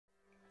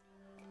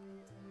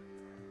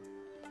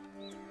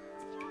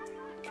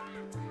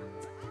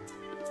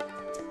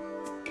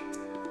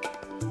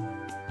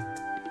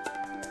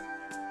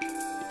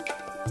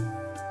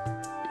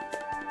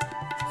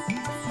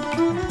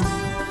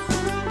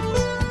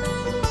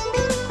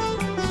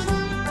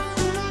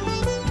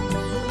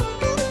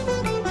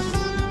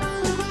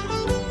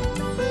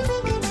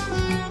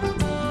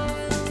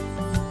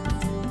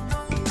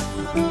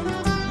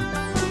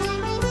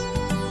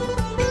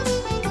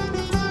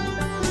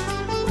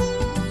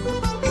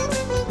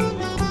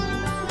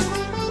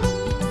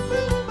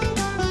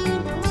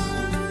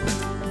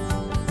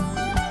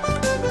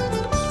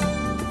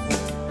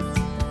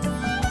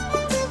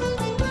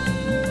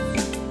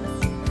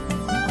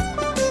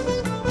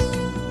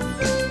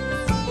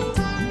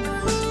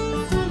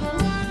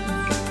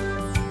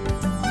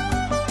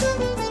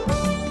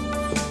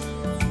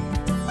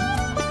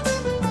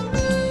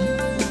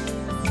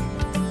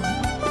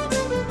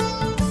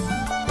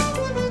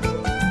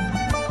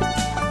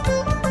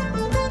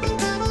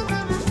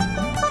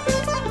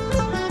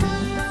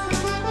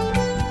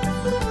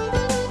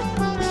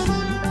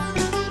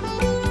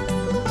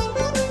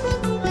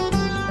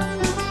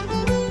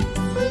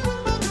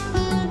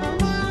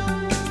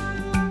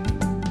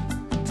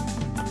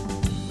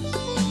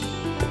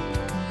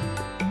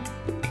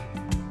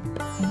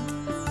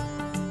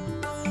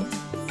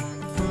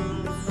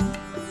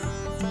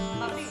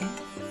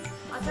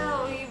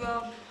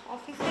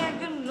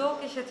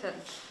বলেছেন।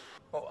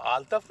 ও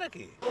আলতাফ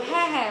নাকি?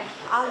 হ্যাঁ হ্যাঁ,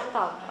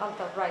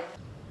 আলতাফ রাইট।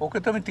 ওকে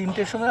তো আমি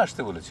 3টের সময়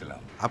আসতে বলেছিলাম।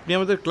 আপনি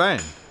আমাদের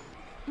ক্লায়েন্ট?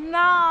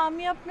 না,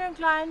 আমি আপনার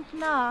ক্লায়েন্ট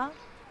না,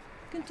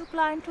 কিন্তু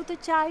ক্লায়েন্ট হতে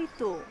চাই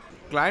তো।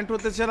 ক্লায়েন্ট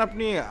হতে চান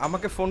আপনি,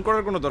 আমাকে ফোন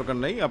করার কোনো দরকার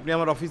নেই, আপনি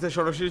আমার অফিসে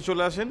সরাসরি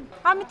চলে আসেন।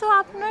 আমি তো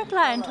আপনার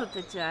ক্লায়েন্ট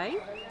হতে চাই।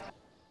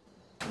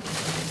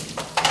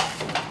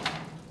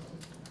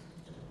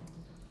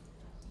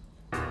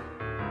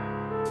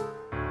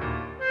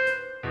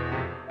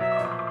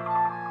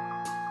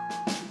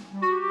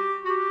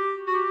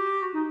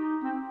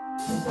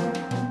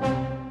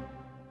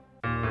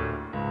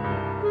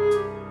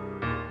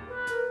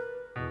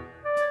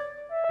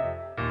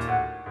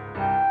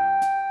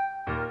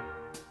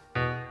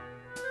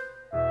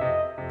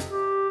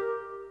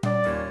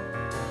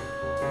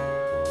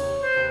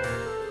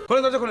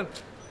 খোলেন, দরজা খোলেন।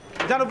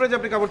 যান উপরে যে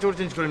আপনি কাপড় চোপড়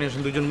চেঞ্জ করে নিয়ে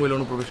আসেন, দুজন মহিলা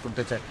অনুপ্রবেশ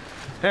করতে চায়।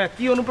 হ্যাঁ,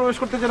 কি অনুপ্রবেশ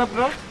করতে চান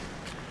আপনারা?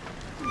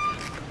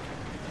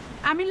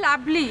 আমি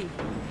লাভলি।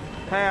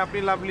 হ্যাঁ, আপনি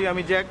লাভলি,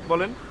 আমি জ্যাক,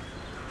 বলেন।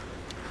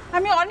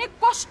 আমি অনেক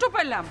কষ্ট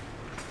পেলাম,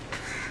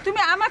 তুমি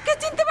আমাকে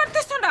চিনতে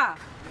পারতেছো না?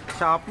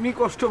 আচ্ছা, আপনি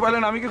কষ্ট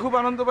পাইলেন, আমি কি খুব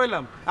আনন্দ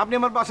পাইলাম? আপনি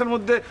আমার বাসার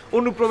মধ্যে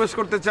অনুপ্রবেশ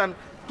করতে চান,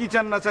 কি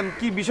চান না চান,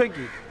 কি বিষয়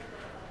কি?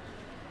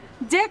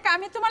 জ্যাক,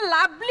 আমি তোমার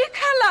লাভলি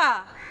খালা।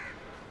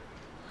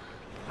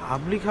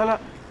 লাভলি খালা?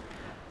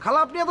 খালা,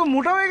 আপনি এত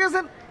মোটা হয়ে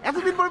গেছেন,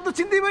 এতদিন পরে তো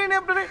চিনতেই পারিনি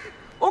আপনারে।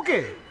 ওকে,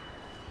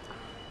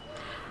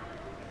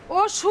 ও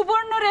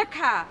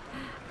সুবর্ণরেখা।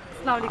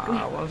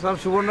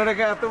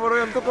 সুবর্ণরেখা এত বড়,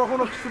 আমি তো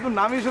কখনো শুধু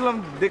নামই শুনলাম,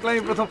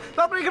 দেখলামই প্রথম। তো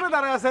আপনি এখানে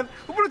দাঁড়ায় আছেন,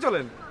 উপরে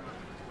চলেন।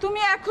 তুমি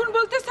এখন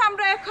বলতেছ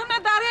আমরা এখনো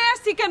দাঁড়িয়ে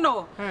আছি কেন?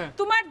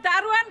 তোমার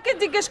দারোয়ানকে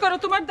জিজ্ঞেস করো,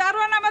 তোমার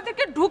দারোয়ান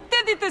আমাদেরকে ঢুকতে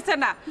দিতেছে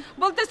না,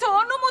 বলতেছে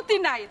অনুমতি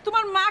নাই।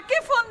 তোমার মাকে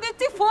ফোন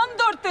দিচ্ছি, ফোন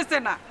ধরতেছে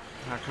না।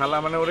 খালা,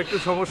 মানে ওর একটু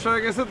সমস্যা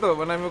হয়ে গেছে তো,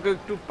 মানে আমি ওকে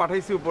একটু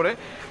পাঠাইছি উপরে।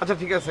 আচ্ছা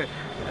ঠিক আছে,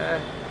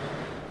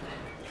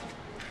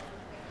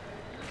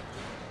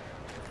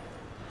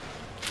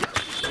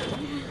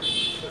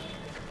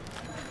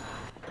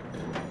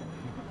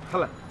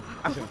 খালা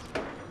আসেন।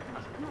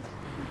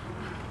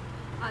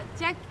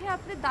 জ্যাক ভাই,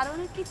 আপনার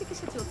দারোয়ানের কি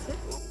চিকিৎসা চলছে?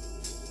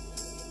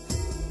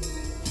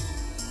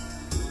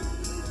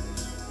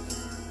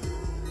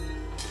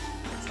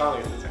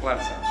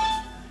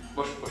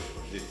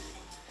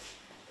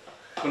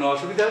 কোনো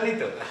অসুবিধা নেই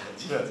তো?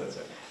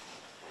 আচ্ছা।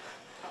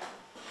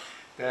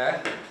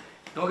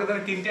 তোমাকে তো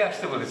আমি 3টে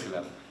আসতে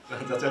বলেছিলাম।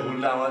 চাচা,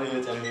 ভুলটা আমারই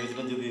হয়েছে, আমি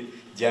ভেবেছিলাম যদি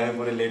জ্যামে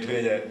পরে লেট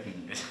হয়ে যায়।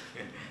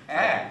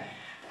 হ্যাঁ,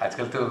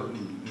 আজকাল তো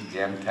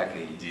জ্যাম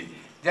থাকেই। জি,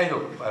 যাই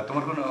হোক,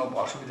 তোমার কোনো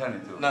অসুবিধা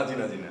নেই তো? না জি,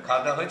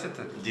 খাওয়া দাওয়া হয়েছে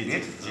তো? জি,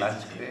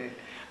 লাঞ্চ করে।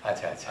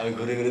 আচ্ছা। আমি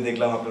ঘুরে ঘুরে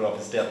দেখলাম আপনার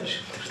অফিসটা এত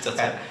সুন্দর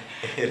চাচা।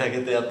 এর আগে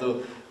তো এত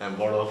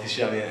বড় অফিসে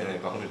আমি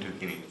কখনো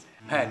ঢুকিনি।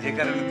 হ্যাঁ, যে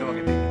কারণে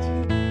তোমাকে ডেকেছি।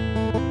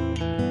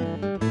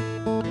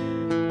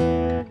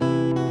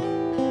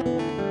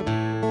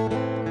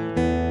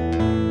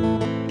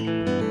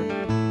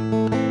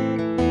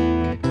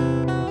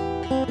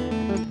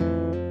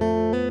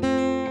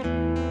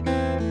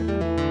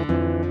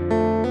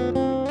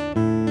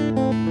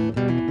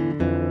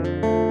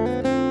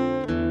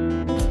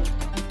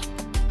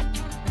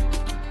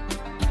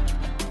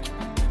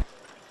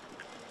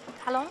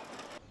 হ্যালো।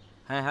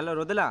 হ্যাঁ হ্যালো,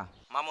 রোদেলা,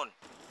 মামুন।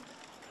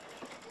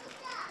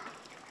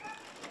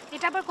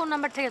 এটা আবার কোন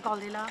নাম্বার থেকে কল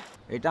দিলা?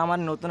 এটা আমার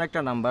নতুন একটা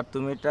নাম্বার,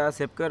 তুমি এটা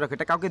সেভ করে রাখো,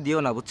 এটা কাউকে দিও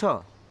না, বুঝছো?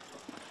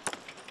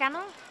 কেন?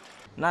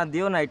 না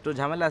দিও না, একটু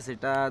ঝামেলা আছে,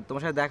 এটা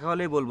তোমার সাথে দেখা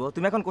হলেই বলবো।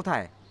 তুমি এখন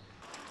কোথায়?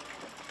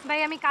 ভাই,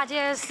 আমি কাজে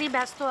আছি,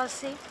 ব্যস্ত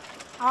আছি,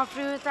 আমার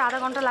ফ্রি হতে আধা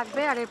ঘন্টা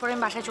লাগবে, আর এরপরে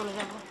আমি বাসায় চলে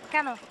যাব।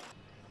 কেন?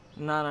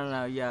 না না না,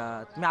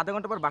 তুমি আধা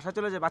ঘন্টা পর বাসায়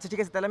চলে যাবে? আচ্ছা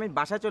ঠিক আছে, তাহলে আমি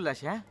বাসায় চলে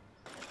আসি। হ্যাঁ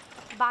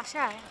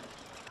বাসায়?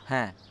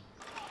 হ্যাঁ।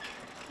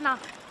 না,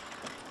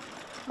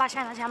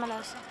 বাসায় না, ঝামেলা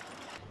আছে।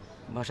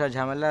 বাসায়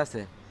ঝামেলা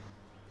আছে?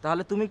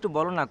 তাহলে তুমি একটু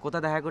বলো না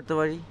কোথায় দেখা করতে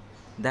পারি,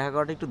 দেখা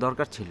করাটা একটু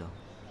দরকার ছিল।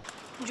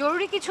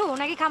 জরুরি কিছু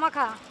নাকি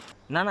খামাখা?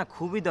 না না,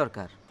 খুবই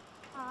দরকার।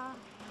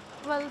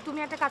 ওয়েল, তুমি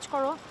একটা কাজ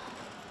করো,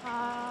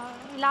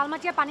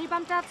 লালমাটিয়া পানির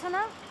পাম্পটা আছে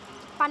না,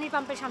 পানির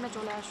পাম্পের সামনে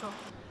চলে আসো।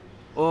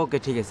 ওকে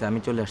ঠিক আছে, আমি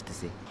চলে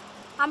আসতেছি।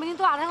 আমি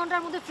কিন্তু আধা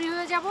ঘন্টার মধ্যে ফ্রি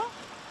হয়ে যাব,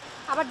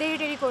 আবার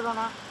দেরি করো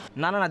না।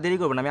 না না না, দেরি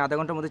করবো না, আমি আধা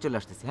ঘন্টার মধ্যে চলে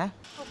আসতেছি। হ্যাঁ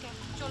ওকে,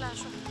 চলে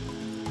আসো।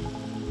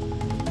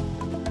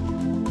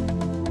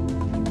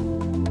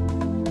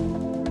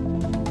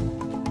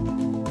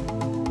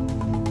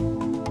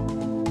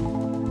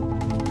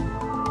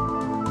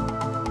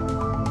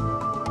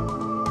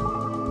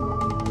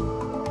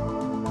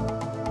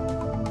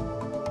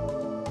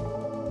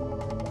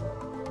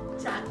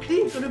 চাকরি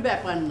কোনো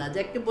ব্যাপার না,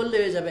 যাকে বললে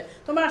হয়ে যাবে।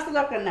 তোমার আসতে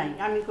দরকার নাই,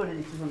 আমি করে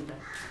দিচ্ছি ফোনটা।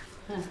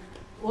 হ্যাঁ,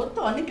 ওর তো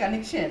অনেক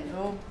কানেকশন,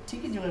 ও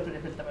ঠিকই জোগাড় করে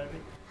ফেলতে পারবে।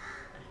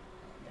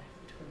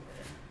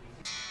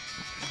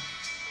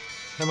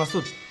 হ্যাঁ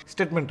মাসুদ,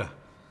 স্টেটমেন্টটা।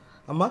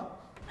 আম্মা।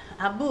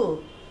 আব্বু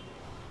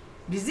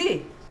বিজি?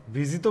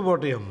 বিজি তো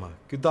বটেই আম্মা,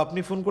 কিন্তু আপনি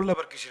ফোন করলে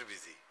আবার কিসের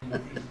বিজি?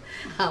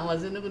 আমার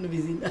জন্য কোনো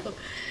বিজি না।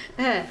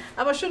 হ্যাঁ,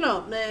 আবার শোনো,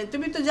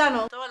 তুমি তো জানো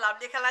তোমার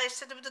লাভলি খেলা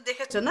এসছে, তুমি তো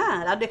দেখেছো না?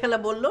 লাভলি খেলা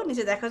বললো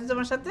নিচে দেখা হচ্ছে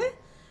তোমার সাথে,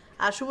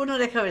 আর সুবর্ণ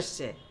রেখাও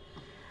এসছে।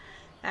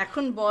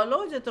 এখন বলো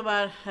যে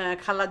তোমার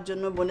খালার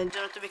জন্য বোনের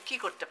জন্য তুমি কি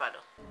করতে পারো।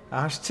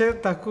 আসছে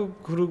তাকু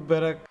ঘুরুক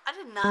বেড়াক।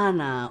 আরে না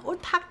না, ও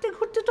থাকতে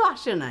ঘুরতে তো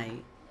আসে নাই,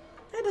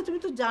 তাই না? তুমি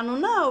তো জানো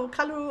না ও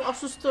খালু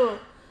অসুস্থ,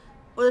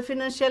 ওদের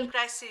ফিনান্সিয়াল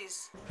ক্রাইসিস।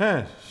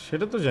 হ্যাঁ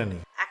সেটা তো জানি।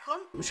 এখন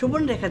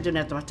সুবর্ণ রেখার জন্য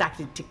তোমার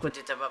চাকরি ঠিক করে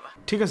দিতে বাবা।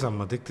 ঠিক আছে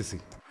আম্মা, দেখতেছি।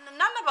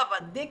 না না বাবা,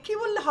 দেখি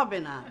বললে হবে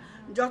না,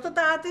 যত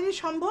তাড়াতাড়ি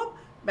সম্ভব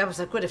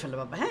ব্যবস্থা করে ফেলো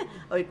বাবা। হ্যাঁ,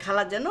 ওই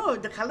খালা যেন, ওই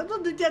খালা তো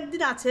 2-4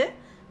 দিন আছে,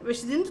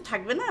 বেশি দিন তো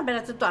থাকবে না,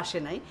 বেড়াতে তো আসে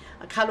নাই।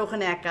 খালা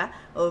ওখানে একা,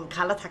 ও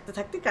খালা থাকতে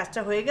থাকতে কাজটা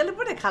হয়ে গেলে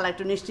পরে খালা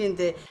একটু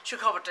নিশ্চিন্তে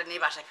সুখবরটা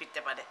নিয়ে বাসায়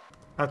ফিরতে পারে।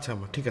 আচ্ছা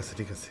আম্মা, ঠিক আছে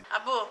ঠিক আছে।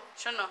 আব্বু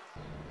শোনো,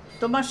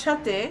 তোমার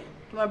সাথে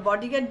তোমার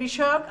বডিগার্ড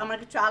বিষয়ক আমার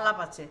কিছু আলাপ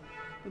আছে,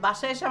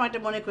 বাসায় এসে আমার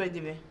একটা মনে করে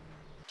দিবে,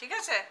 ঠিক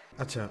আছে?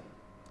 আচ্ছা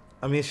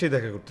আমি এসেই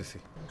দেখা করতেছি।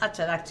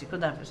 আচ্ছা রাখছি,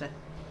 খোদা হাফেজ।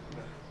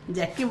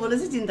 জ্যাককে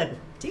বলেছি চিন্তা করি,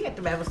 ঠিক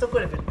একটা ব্যবস্থা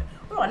করে ফেলবে,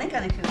 ওর অনেক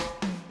কানেকশন আছে।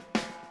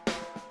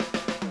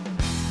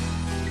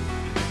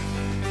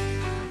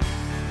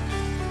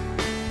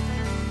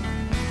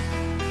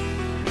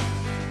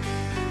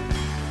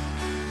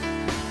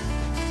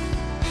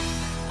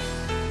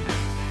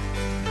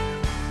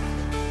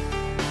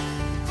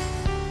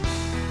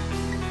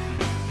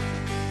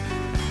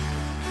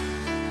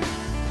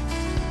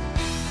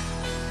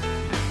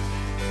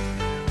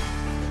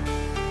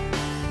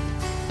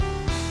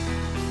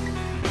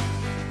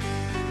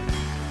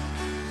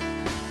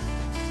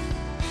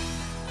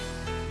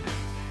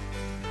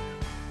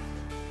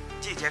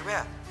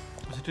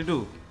 আচ্ছা টিটু,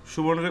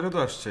 সুবর্ণরেখা তো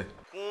আসছে।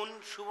 কোন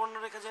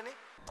সুবর্ণরেখা জানি?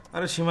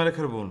 আরে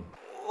সীমারেখার বোন।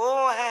 ও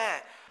হ্যাঁ,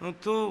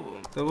 তো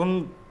তখন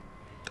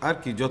আর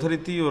কি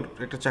যথারীতি ওর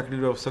একটা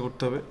চাকরির ব্যবস্থা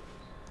করতে হবে।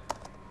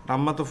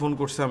 আম্মা তো ফোন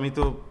করছে, আমি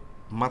তো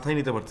মাথায়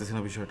নিতে পারতেছি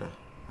না বিষয়টা।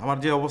 আমার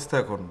যে অবস্থা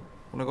এখন,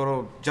 মনে করো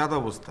জাত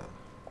অবস্থা,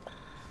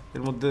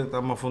 এর মধ্যে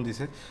আম্মা ফোন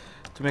দিছে।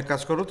 তুমি এক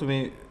কাজ করো, তুমি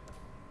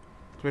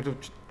একটু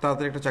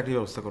তাড়াতাড়ি একটা চাকরির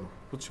ব্যবস্থা করো,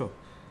 বুঝছো?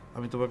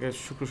 আমি তোমাকে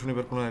শুক্র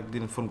শনিবার কোনো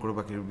একদিন ফোন করে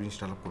বাকি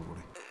জিনিসটা আলাপ করবো।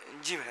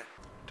 জি ভাই।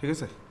 ঠিক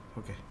আছে,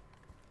 ওকে।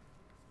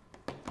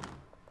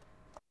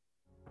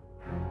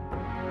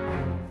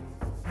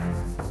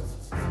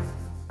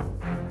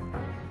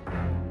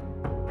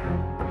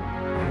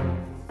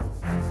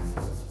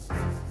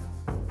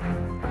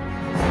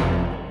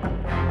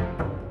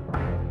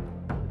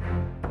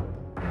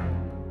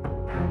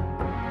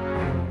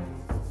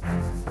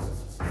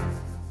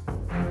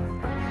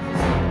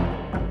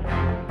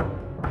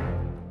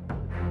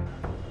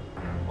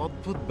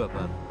 অদ্ভুত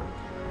ব্যাপার,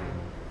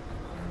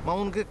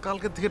 মামুনকে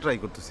কালকে থেকে ট্রাই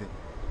করতেছি,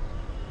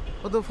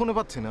 ও তো ফোনে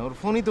পাচ্ছি না, ওর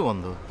ফোনই তো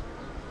বন্ধ।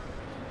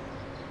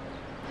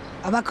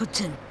 অবাক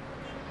হচ্ছেন?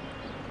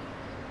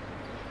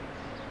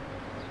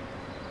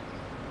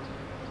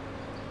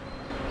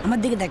 আমার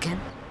দিকে দেখেন,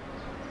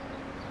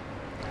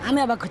 আমি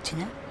অবাক হচ্ছি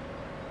না।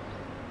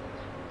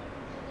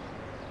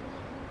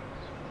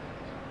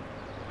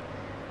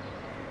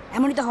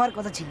 এমনই তো হওয়ার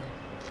কথা ছিল,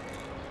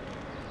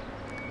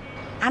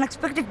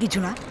 আনএক্সপেক্টেড কিছু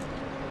না।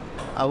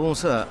 আবু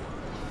মুসা,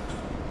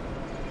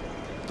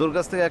 তোর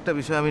কাছ থেকে একটা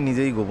বিষয় আমি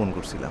নিজেই গোপন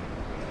করছিলাম,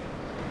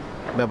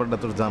 ব্যাপারটা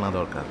তোর জানা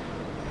দরকার।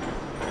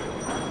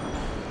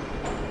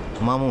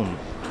 মামুন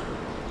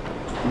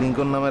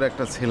লিঙ্কন নামের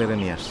একটা ছেলেরে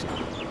নিয়ে আসছে,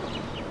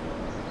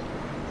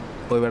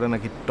 ওই বেটা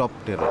নাকি টপ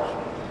টেরর,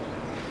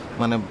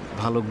 মানে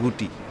ভালো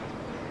গুটি।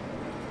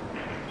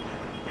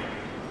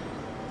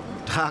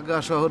 ঢাকা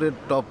শহরের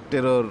টপ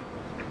টেরর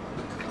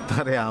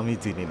তারে আমি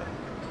চিনি না।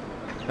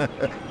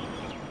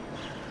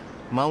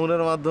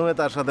 মামুনের মাধ্যমে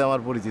তার সাথে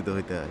আমার পরিচিত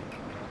হইতে হয়।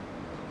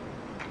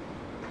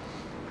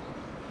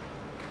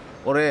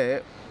 ওরে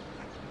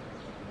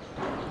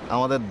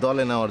আমাদের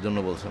দলে নেওয়ার জন্য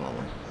বলছে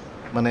মামুন,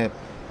 মানে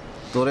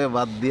তোরে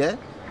বাদ দিয়ে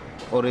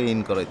ওরে ইন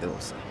করাইতে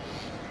বলছে।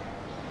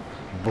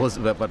 বোঝ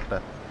ব্যাপারটা।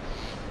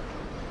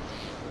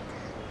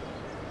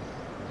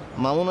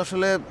 মামুন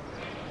আসলে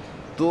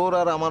তোর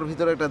আর আমার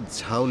ভিতরে একটা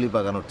ঝাউলি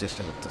পাকানোর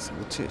চেষ্টা করতেছে,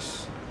 বুঝছিস?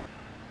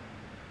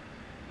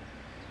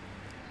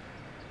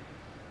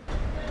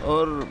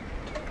 ওর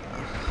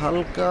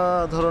হালকা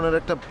ধরনের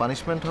একটা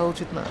পানিশমেন্ট হওয়া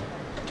উচিত না?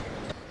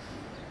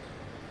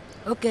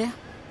 ওকে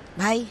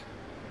ভাই,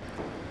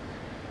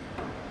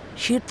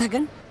 শিওর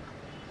থাকেন,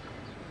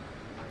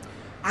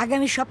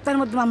 আগামী সপ্তাহের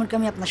মধ্যে মামুনকে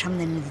আমি আপনার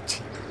সামনে এনে দিচ্ছি।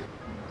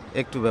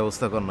 একটু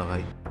ব্যবস্থা কর না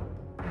ভাই।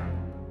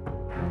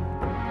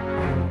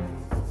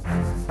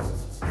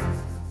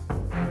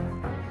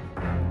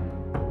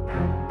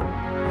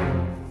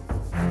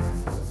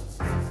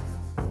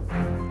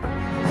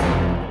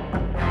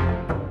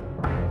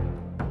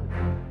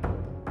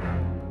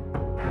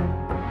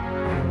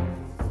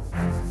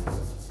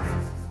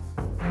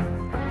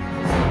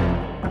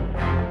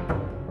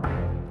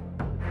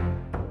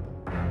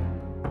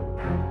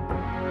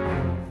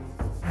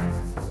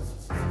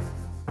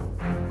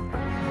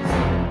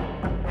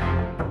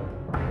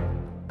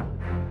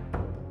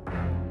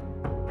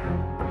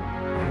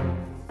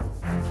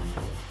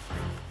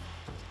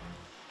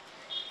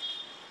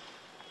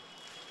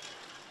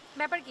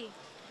 ব্যাপার কি,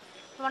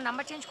 তোমার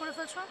নাম্বার চেঞ্জ করে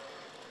ফেলছো?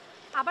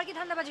 আবার কি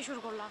ধান্দাবাজি শুরু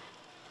করলাম?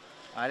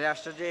 আরে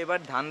আশ্চর্য, এবার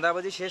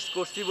ধান্দাবাজি শেষ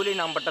করছি বলেই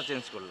নাম্বারটা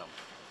চেঞ্জ করলাম।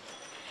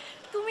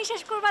 তুমি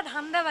শেষ করবা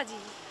ধান্দাবাজি?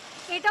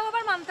 এটাও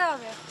আবার মানতে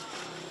হবে।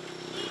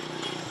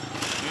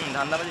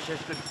 ধান্দাবাজি শেষ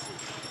করে দিচ্ছি।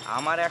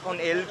 আমার এখন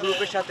এল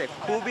গ্রুপের সাথে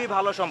খুবই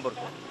ভালো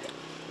সম্পর্ক,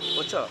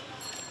 বুঝছো?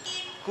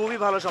 খুবই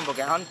ভালো সম্পর্ক।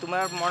 এখন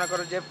তোমার মনে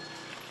করো যে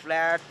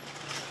ফ্ল্যাট,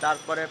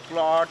 তারপরে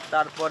প্লট,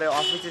 তারপরে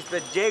অফিস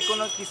স্পেস, যে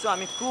কোনো কিছু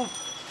আমি খুব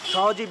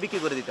সহজেই বিক্রি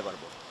করে দিতে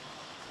পারবো,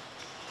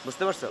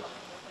 বুঝতে পারছো?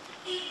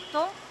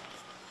 তো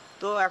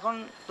তো এখন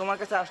তোমার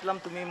কাছে আসলাম,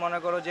 তুমি মনে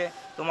করো যে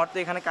তোমার তো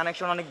এখানে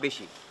কানেকশন অনেক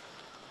বেশি,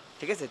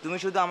 ঠিক আছে? তুমি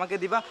শুধু আমাকে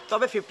দিবা,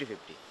 তবে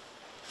 50-50।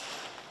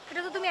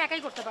 এটা তো তুমি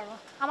একাই করতে পারো,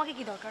 আমাকে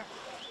কি দরকার?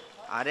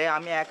 আরে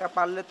আমি একা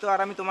পারলে তো আর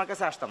আমি তোমার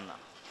কাছে আসতাম না।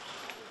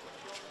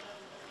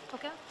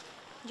 ওকে,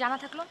 জানা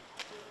থাকলো।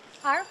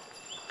 আর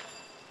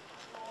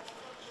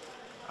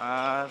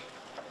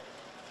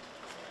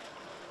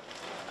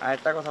আর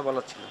একটা কথা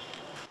বলার ছিল।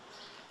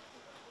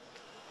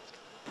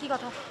 কি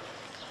কথা?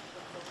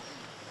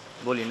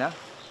 বলি না,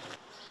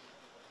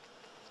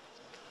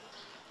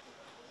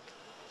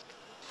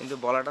 কিন্তু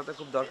বলাটা তো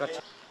খুব দরকার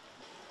ছিল।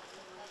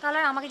 তাহলে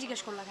আর আমাকে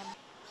জিজ্ঞেস করলা কেন?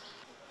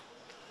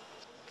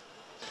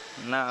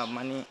 না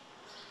মানে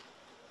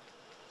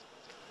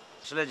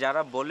আসলে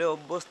যারা বলে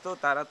অভ্যস্ত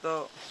তারা তো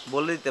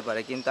বলে দিতে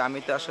পারে, কিন্তু আমি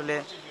তো আসলে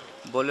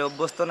বলে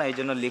অভ্যস্ত না, এই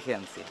জন্য লিখে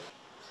আনছি।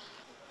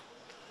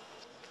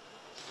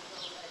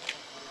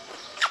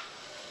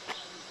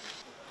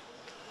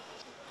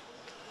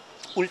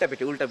 উল্টা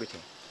পিঠে।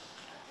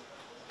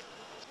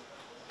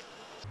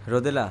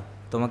 রোদেলা,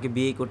 তোমাকে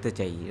বিয়ে করতে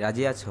চাই,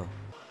 রাজি আছো?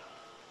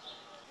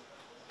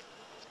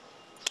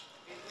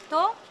 তো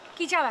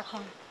কি চাও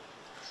এখন?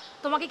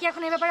 তোমাকে কি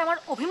এখন এই ব্যাপারে আমার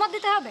অভিমত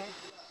দিতে হবে?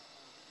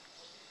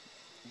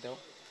 দাও।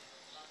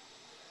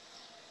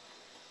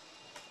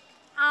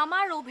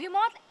 আমার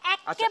অভিমত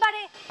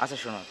একেবারে। আচ্ছা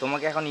শোনো,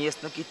 তোমাকে এখন ইয়েস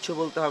নো কিচ্ছু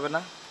বলতে হবে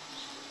না।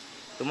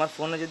 তোমার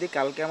ফোনে যদি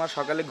কালকে আমার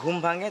সকালে ঘুম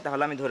ভাঙে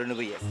তাহলে আমি ধরে নেব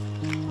ইয়েস।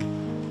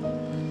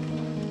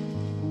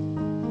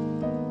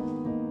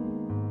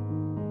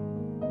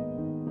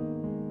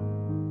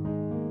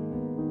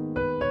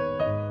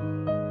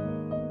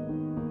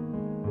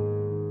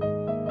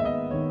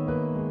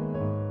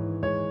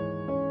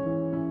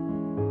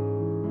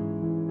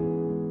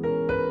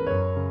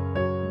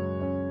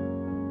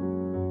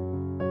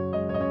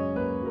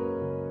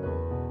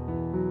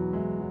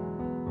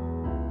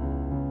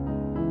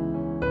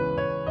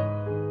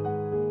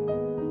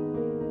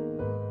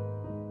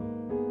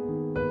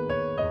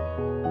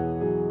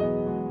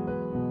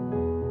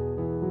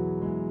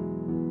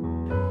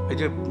 এই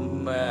যে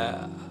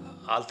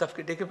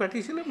আলতাফকে ডেকে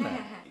পাঠিয়েছিলাম না,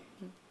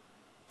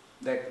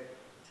 দেখ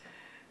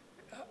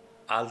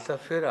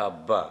আলতাফের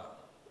আব্বা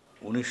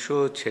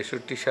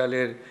 1966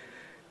 সালের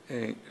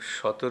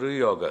 17ই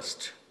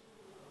অগস্ট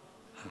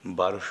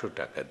 1200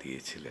 টাকা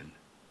দিয়েছিলেন।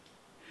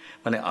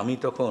 মানে আমি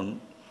তখন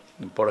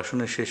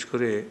পড়াশোনা শেষ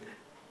করে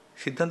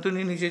সিদ্ধান্ত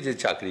নিয়ে নিয়েছি যে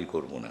চাকরি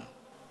করব না,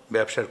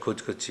 ব্যবসার খোঁজ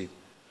করছি।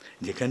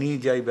 যেখানেই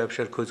যাই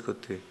ব্যবসার খোঁজ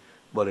করতে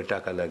বলে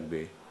টাকা লাগবে,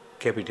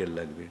 ক্যাপিটাল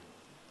লাগবে।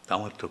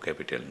 আমার তো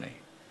ক্যাপিটাল নেই,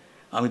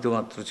 আমি তো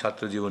মাত্র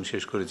ছাত্র জীবন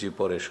শেষ করেছি,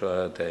 পরে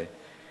সহায়তায়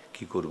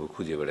কি করব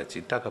খুঁজে বেড়াচ্ছি,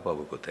 টাকা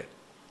পাবো কোথায়?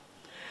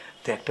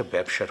 তো একটা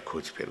ব্যবসার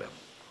খোঁজ পেলাম,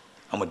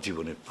 আমার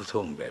জীবনের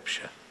প্রথম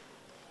ব্যবসা।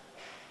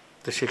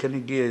 তো সেখানে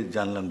গিয়ে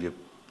জানলাম যে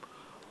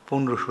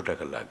 1500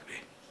 টাকা লাগবে।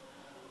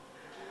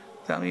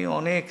 তা আমি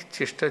অনেক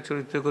চেষ্টা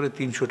চরিত্র করে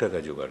 300 টাকা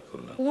জোগাড়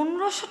করলাম।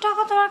 1500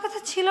 টাকা তোমার কাছে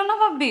ছিল না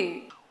ভাবি?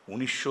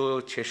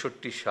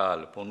 1966 সাল,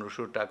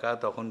 1500 টাকা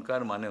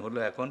তখনকার মানে হলো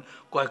এখন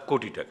কয়েক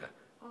কোটি টাকা।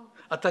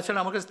 আর তাছাড়া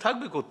আমার কাছে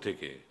থাকবে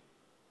কোত্থেকে?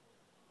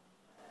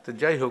 তো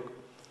যাই হোক,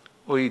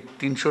 ওই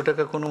 300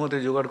 টাকা কোনো মতে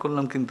জোগাড়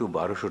করলাম, কিন্তু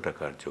 1200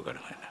 টাকা আর জোগাড়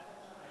হয় না।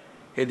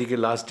 এদিকে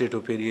লাস্ট ডেটও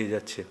পেরিয়ে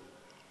যাচ্ছে।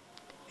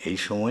 এই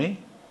সময়ে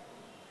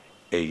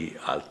এই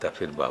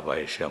আলতাফের বাবা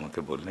এসে আমাকে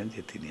বললেন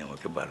যে তিনি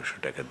আমাকে 1200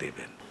 টাকা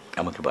দেবেন।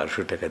 আমাকে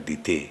 1200 টাকা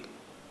দিতে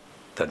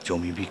তার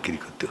জমি বিক্রি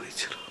করতে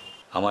হয়েছিল।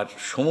 আমার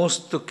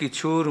সমস্ত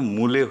কিছুর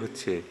মূলে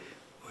হচ্ছে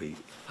ওই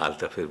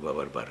আলতাফের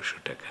বাবার 1200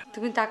 টাকা।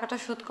 তুমি টাকাটা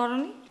শোধ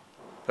করনি?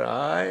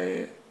 প্রায়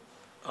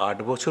 8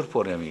 বছর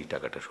পরে আমি এই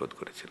টাকাটা শোধ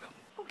করেছিলাম।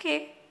 ওকে,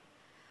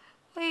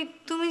 ওই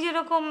তুমি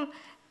যেরকম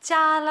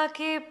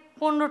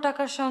 4,15,000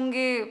 টাকার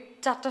সঙ্গে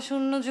 4টা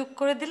শূন্য যোগ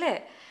করে দিলে,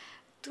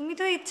 তুমি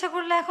তো ইচ্ছা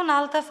করলে এখন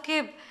আলতাফকে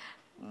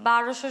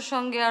 1200-র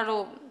সঙ্গে আরো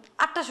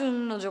 8টা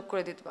শূন্য যোগ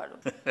করে দিতে পারো।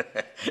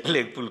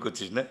 লেগ পুল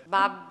করছিস না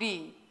ভাবি?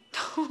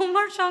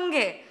 তোমার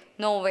সঙ্গে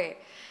নো ওয়ে।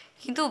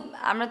 কিন্তু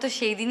আমরা তো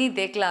সেই দিনই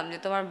দেখলাম যে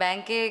তোমার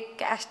ব্যাংকে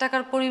ক্যাশ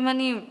টাকার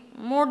পরিমাণই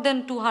মোর দেন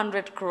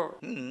 200 crore।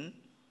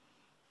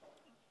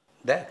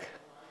 দেখ,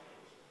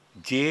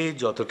 যে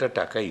যতটা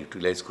টাকা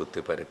ইউটিলাইজ করতে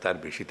পারে তার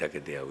বেশি তাকে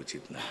দেওয়া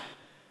উচিত না,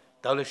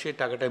 তাহলে সে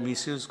টাকাটা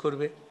মিসইউজ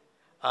করবে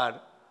আর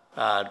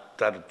আর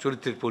তার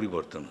চরিত্রের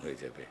পরিবর্তন হয়ে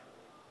যাবে।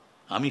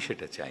 আমি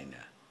সেটা চাই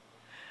না।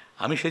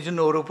 আমি সেজন্য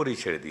ওর ওপরেই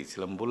ছেড়ে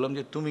দিয়েছিলাম, বললাম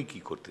যে তুমি কি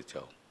করতে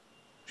চাও।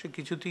 সে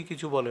কিছুতেই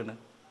কিছু বলে না।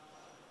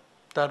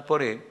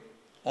 তারপরে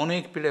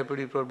অনেক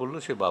পিড়াপিড়ির পর বললো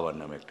সে বাবার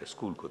নামে একটা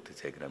স্কুল করতে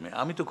চায় গ্রামে।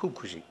 আমি তো খুব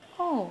খুশি।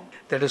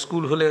 তো একটা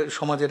স্কুল হলে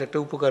সমাজের একটা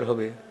উপকার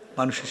হবে,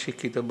 মানুষের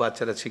শিক্ষিত,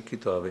 বাচ্চারা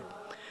শিক্ষিত হবে।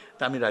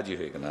 তা আমি রাজি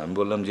হয়ে গেলাম। আমি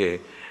বললাম যে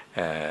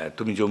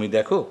তুমি জমি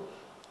দেখো,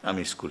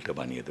 আমি স্কুলটা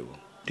বানিয়ে দেবো,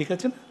 ঠিক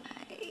আছে না?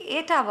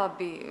 এটা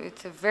ভাবি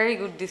it's a very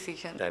good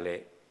decision. তাহলে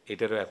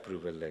এটারও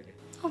অ্যাপ্রুভাল লাগে।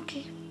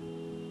 ওকে,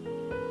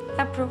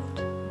 অ্যাপ্রুভড।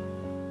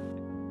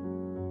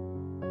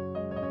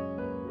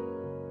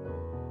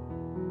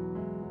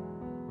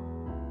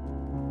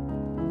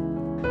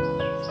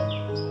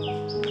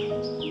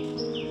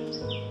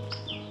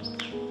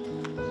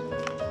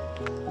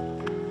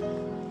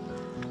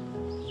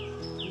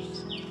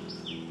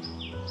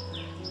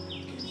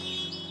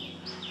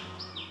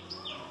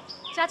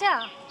 চাচা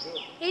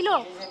এই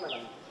লোক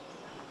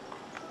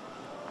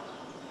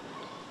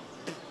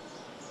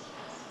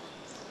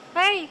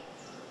এই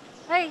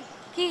এই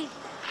কি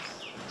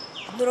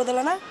আপনি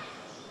রোদেলা না?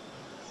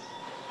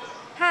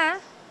 হ্যাঁ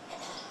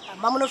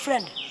মামুনের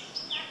ফ্রেন্ড।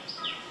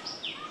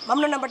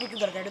 মামুনের নাম্বারটা একটু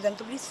দরকার, একটু দেন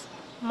তো প্লিজ।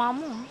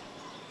 মামুন?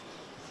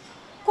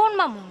 কোন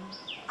মামুন?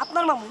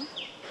 আপনার মামুন।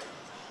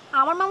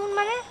 আমার মামুন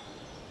মানে?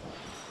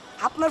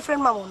 আপনার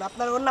ফ্রেন্ড মামুন।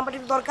 আপনার ওর নাম্বারটা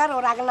একটু দরকার,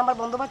 ওর আগের নাম্বার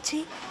বন্ধ পাচ্ছি,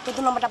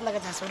 নতুন নাম্বারটা আপনার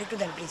কাছে আছে, ওর একটু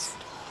দেন প্লিজ,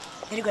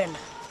 দেরি করেন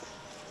না।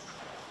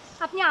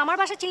 আপনি আমার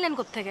বাসা চিনলেন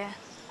কোত্থেকে?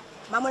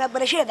 মামুন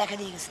একবার এসে দেখা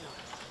দিয়ে গেছিল।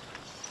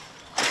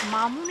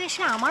 মামুন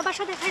এসে আমার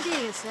বাসা দেখাই দিয়ে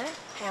গেছে?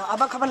 হ্যাঁ,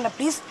 অবাক হবেন না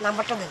প্লিজ,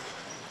 নাম্বারটা দেন।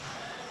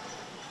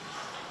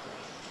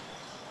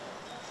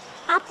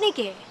 আপনি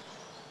কে?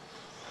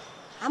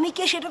 আমি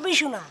কে সেটা তো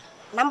ইস্যু না,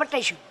 নাম্বারটা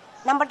ইস্যু।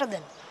 নাম্বারটা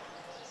দেন।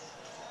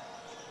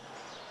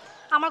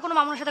 আমার কোনো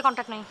মামুনের সাথে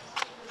কন্ট্যাক্ট নেই।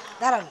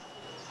 দাঁড়ান,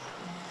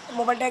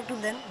 মোবাইলটা একটু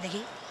দেন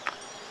দেখি।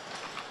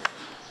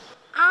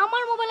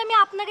 আমার মোবাইল আমি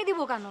আপনাকে দিব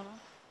কেন?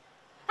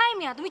 হ্যাঁ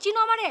মিয়া, তুমি চিনো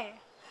আমারে?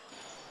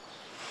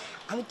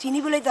 আমি চিনি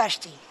বলেই তো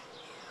আসছি,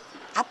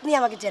 আপনি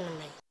আমাকে চেনেন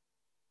নাই।